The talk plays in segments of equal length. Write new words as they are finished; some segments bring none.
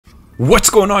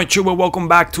What's going on, YouTube? Welcome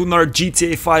back to another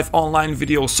GTA 5 online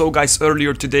video. So guys,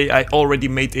 earlier today I already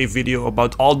made a video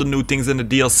about all the new things in the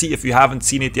DLC. If you haven't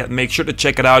seen it yet, make sure to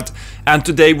check it out. And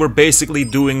today we're basically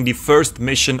doing the first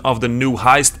mission of the new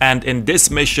heist, and in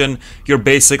this mission you're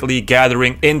basically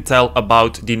gathering intel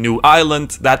about the new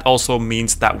island. That also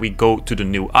means that we go to the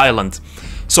new island.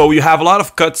 So you have a lot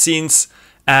of cutscenes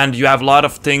and you have a lot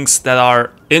of things that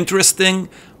are interesting,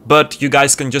 but you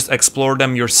guys can just explore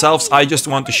them yourselves. I just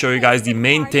want to show you guys the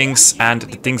main things and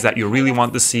the things that you really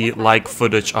want to see, like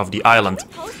footage of the island.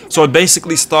 So it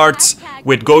basically starts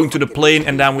with going to the plane,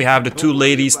 and then we have the two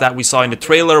ladies that we saw in the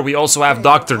trailer. We also have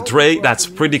Dr. Dre. That's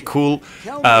pretty cool.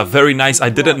 Very nice.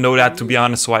 I didn't know that, to be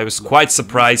honest, so I was quite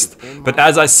surprised. But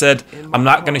as I said, I'm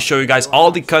not going to show you guys all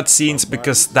the cutscenes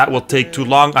because that will take too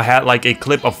long. I had like a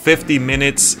clip of 50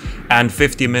 minutes, and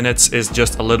 50 minutes is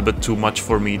just a little bit too much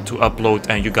for me to upload,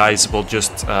 and you guys will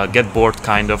just get bored,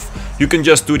 kind of. You can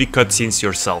just do the cutscenes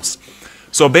yourselves.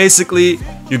 So basically,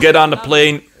 you get on the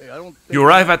plane, you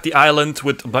arrive at the island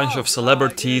with a bunch of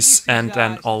celebrities and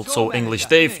then also English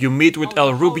Dave. You meet with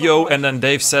El Rubio, and then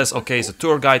Dave says, okay, he's a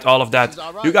tour guide, all of that.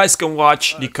 You guys can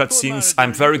watch the cutscenes.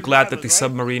 I'm very glad that the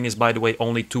submarine is, by the way,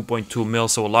 only 2.2 mil,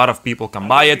 so a lot of people can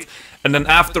buy it. And then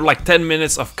after like 10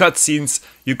 minutes of cutscenes,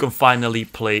 you can finally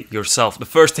play yourself. The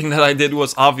first thing that I did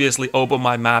was obviously open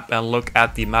my map and look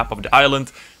at the map of the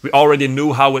island. We already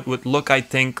knew how it would look, I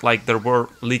think, like there were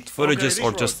leaked footages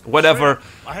or just whatever.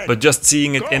 But just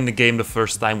seeing it in the game the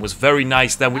first time was very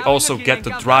nice. Then we also get to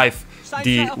drive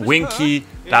the Winky.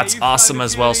 That's awesome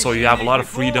as well, so you have a lot of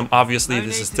freedom. Obviously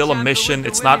this is still a mission,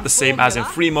 it's not the same as in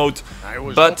free mode,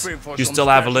 but you still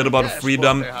have a little bit of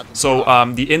freedom. So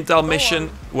the intel mission,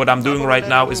 what I'm doing right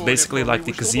now, is basically like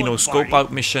the casino scope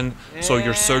out mission. So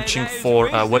you're searching for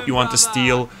what you want to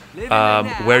steal,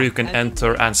 where you can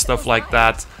enter and stuff like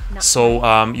that.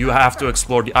 So you have to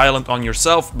explore the island on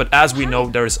yourself, but as we know,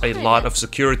 there is a lot of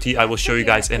security. I will show you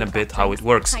guys in a bit how it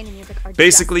works.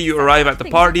 Basically, you arrive at the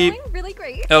party,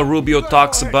 El Rubio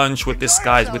talks a bunch with this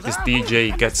guy, with this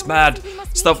DJ, gets mad,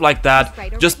 stuff like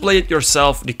that. Just play it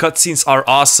yourself. The cutscenes are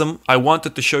awesome. I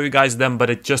wanted to show you guys them, but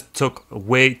it just took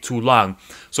way too long.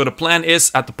 So the plan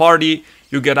is, at the party,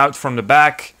 you get out from the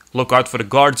back, look out for the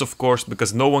guards, of course,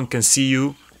 because no one can see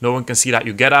you, no one can see that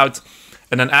you get out.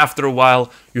 And then after a while,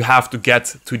 you have to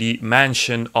get to the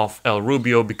mansion of El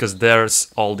Rubio, because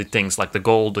there's all the things like the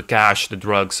gold, the cash, the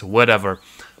drugs, whatever.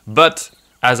 But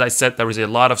as I said, there is a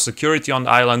lot of security on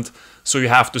the island, so you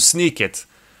have to sneak it.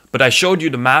 But I showed you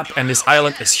the map, and this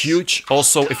island is huge.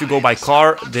 Also, if you go by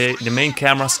car, the main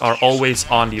cameras are always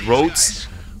on the roads.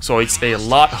 So it's a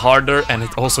lot harder, and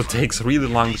it also takes really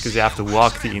long because you have to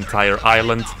walk the entire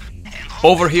island.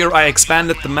 Over here I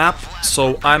expanded the map,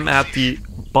 so I'm at the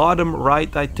bottom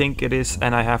right, I think it is,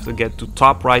 and I have to get to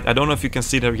top right. I don't know if you can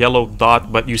see the yellow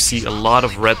dot, but you see a lot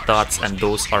of red dots, and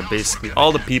those are basically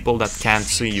all the people that can't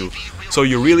see you. So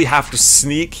you really have to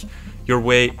sneak your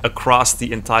way across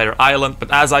the entire island. But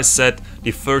as I said,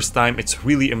 the first time it's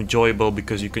really enjoyable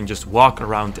because you can just walk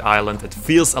around the island. It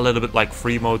feels a little bit like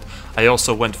free mode. I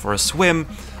also went for a swim.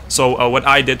 So what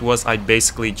I did was I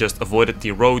basically just avoided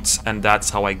the roads, and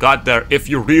that's how I got there. If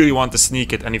you really want to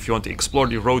sneak it and if you want to explore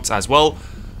the roads as well,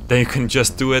 then you can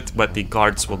just do it, but the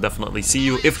guards will definitely see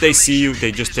you. If they see you,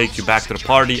 they just take you back to the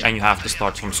party and you have to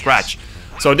start from scratch.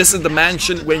 So this is the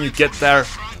mansion. When you get there,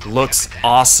 looks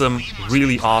awesome,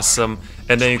 really awesome.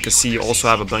 And then you can see you also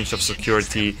have a bunch of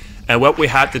security. And what we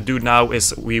had to do now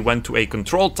is we went to a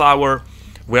control tower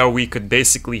where we could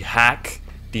basically hack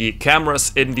the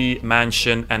cameras in the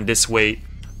mansion, and this way,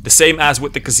 the same as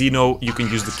with the casino, you can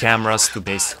use the cameras to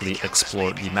basically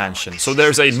explore the mansion. So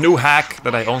there's a new hack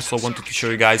that I also wanted to show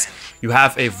you guys. You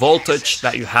have a voltage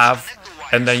that you have,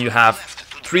 and then you have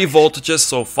 3 voltages,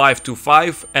 so 5 to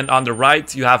 5, and on the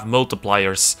right you have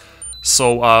multipliers.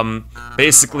 So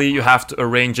basically you have to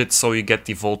arrange it so you get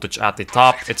the voltage at the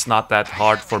top. It's not that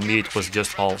hard. For me it was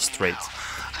just all straight.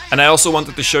 And I also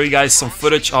wanted to show you guys some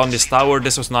footage on this tower.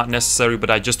 This was not necessary, but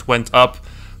I just went up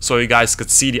so you guys could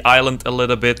see the island a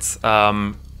little bit,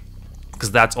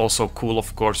 because that's also cool,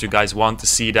 of course. You guys want to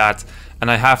see that.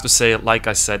 And I have to say, like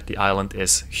I said, the island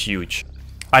is huge.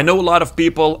 I know a lot of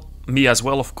people, me as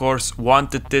well of course,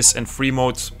 wanted this in free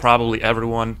mode, probably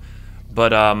everyone.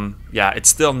 But yeah, it's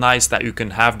still nice that you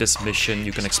can have this mission,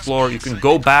 you can explore, you can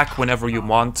go back whenever you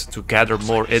want to gather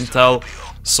more intel.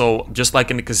 So just like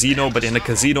in the casino, but in the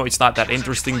casino it's not that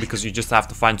interesting because you just have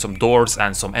to find some doors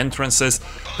and some entrances.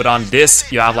 But on this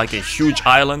you have like a huge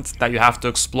island that you have to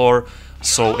explore.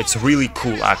 So it's really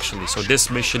cool actually. So this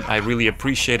mission I really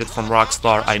appreciate it from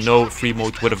Rockstar. I know free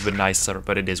mode would have been nicer,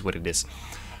 but it is what it is.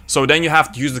 So then you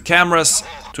have to use the cameras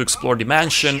to explore the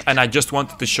mansion, and I just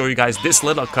wanted to show you guys this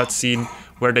little cutscene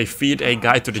where they feed a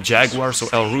guy to the Jaguar. So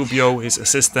El Rubio, his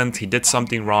assistant, he did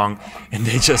something wrong and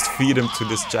they just feed him to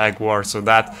this Jaguar. So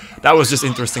that was just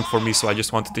interesting for me, so I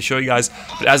just wanted to show you guys.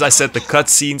 But as I said, the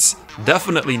cutscenes,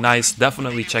 definitely nice,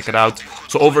 definitely check it out.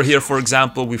 So over here, for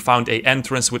example, we found a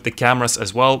entrance with the cameras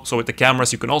as well. So with the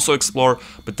cameras you can also explore,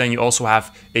 but then you also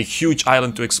have a huge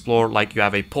island to explore. Like you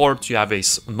have a port, you have a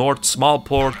north small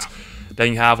port,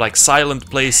 then you have like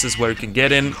silent places where you can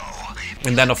get in.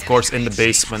 And then of course in the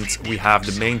basement we have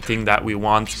the main thing that we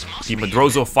want, the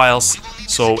Madrozo files.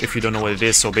 So if you don't know what it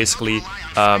is, so basically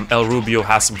El Rubio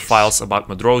has some files about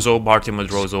Madrozo, Martin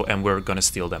Madrozo, and we're gonna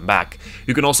steal them back.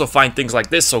 You can also find things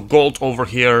like this, so gold over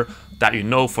here that you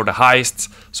know for the heists,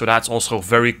 so that's also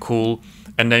very cool.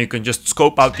 And then you can just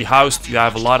scope out the house. You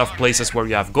have a lot of places where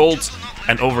you have gold.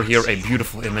 And over here, a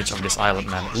beautiful image of this island,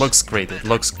 man. It looks great. It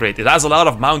looks great. It has a lot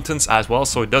of mountains as well,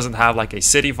 so it doesn't have like a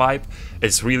city vibe.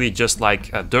 It's really just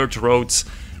like dirt roads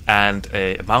and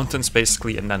mountains,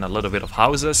 basically, and then a little bit of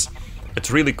houses. It's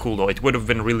really cool, though. It would have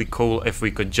been really cool if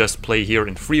we could just play here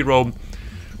in free roam.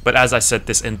 But as I said,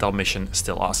 this intel mission is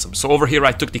still awesome. So over here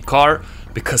I took the car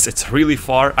because it's really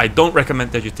far. I don't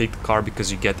recommend that you take the car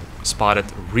because you get spotted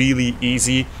really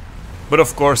easy. But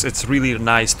of course it's really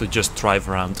nice to just drive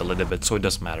around a little bit, so it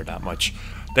doesn't matter that much.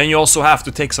 Then you also have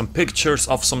to take some pictures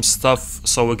of some stuff.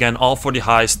 So again, all for the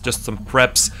heist, just some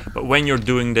preps. But when you're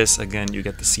doing this, again, you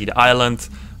get to see the island.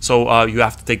 So you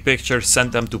have to take pictures,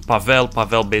 send them to Pavel.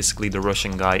 Pavel, basically the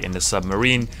Russian guy in the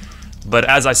submarine. But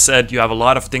as I said, you have a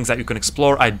lot of things that you can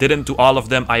explore. I didn't do all of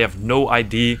them. I have no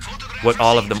idea what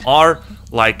all of them are.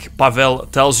 Like Pavel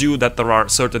tells you that there are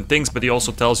certain things, but he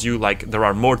also tells you like there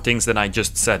are more things than I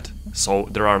just said. So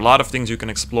there are a lot of things you can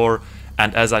explore.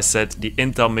 And as I said, the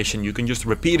intel mission, you can just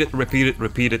repeat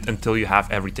it until you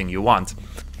have everything you want.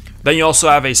 Then you also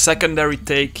have a secondary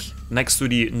take next to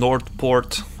the North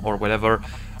Port or whatever.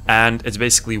 And it's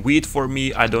basically weed for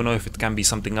me. I don't know if it can be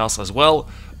something else as well,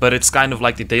 but it's kind of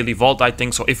like the daily vault, I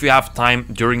think. So if you have time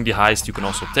during the heist, you can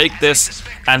also take this.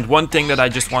 And one thing that I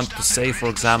just wanted to say, for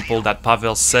example, that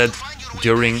Pavel said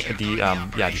during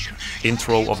the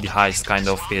intro of the heist kind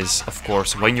of is, of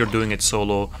course, when you're doing it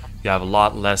solo, you have a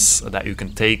lot less that you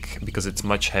can take because it's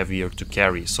much heavier to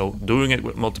carry. So doing it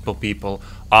with multiple people,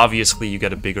 obviously you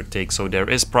get a bigger take. So there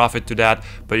is profit to that,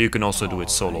 but you can also do it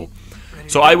solo.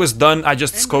 So I was done, I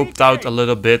just scoped out a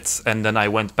little bit and then I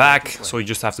went back. So you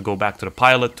just have to go back to the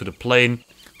pilot, to the plane.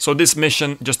 So this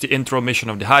mission, just the intro mission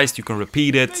of the heist, you can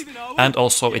repeat it. And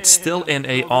also it's still in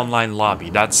a online lobby.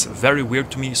 That's very weird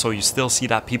to me. So you still see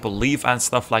that people leave and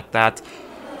stuff like that.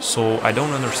 So I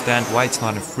don't understand why it's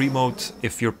not in free mode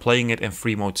if you're playing it in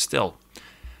free mode still.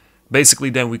 Basically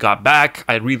then we got back.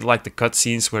 I really like the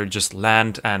cutscenes where you just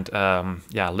land and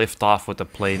lift off with the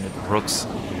plane. It looks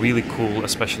really cool,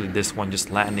 especially this one just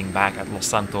landing back at Los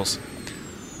Santos.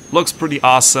 Looks pretty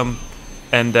awesome.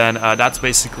 And then that's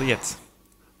basically it.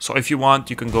 So if you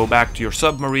want, you can go back to your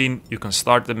submarine, you can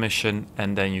start the mission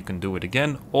and then you can do it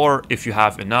again. Or if you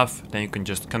have enough, then you can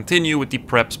just continue with the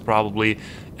preps probably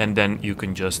and then you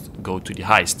can just go to the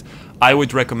heist. I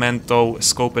would recommend though,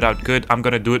 scope it out good. I'm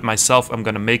gonna do it myself. I'm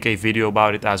gonna make a video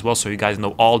about it as well so you guys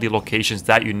know all the locations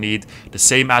that you need. The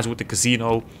same as with the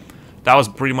casino. That was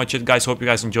pretty much it, guys. Hope you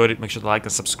guys enjoyed it. Make sure to like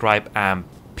and subscribe and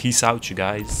peace out, you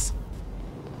guys.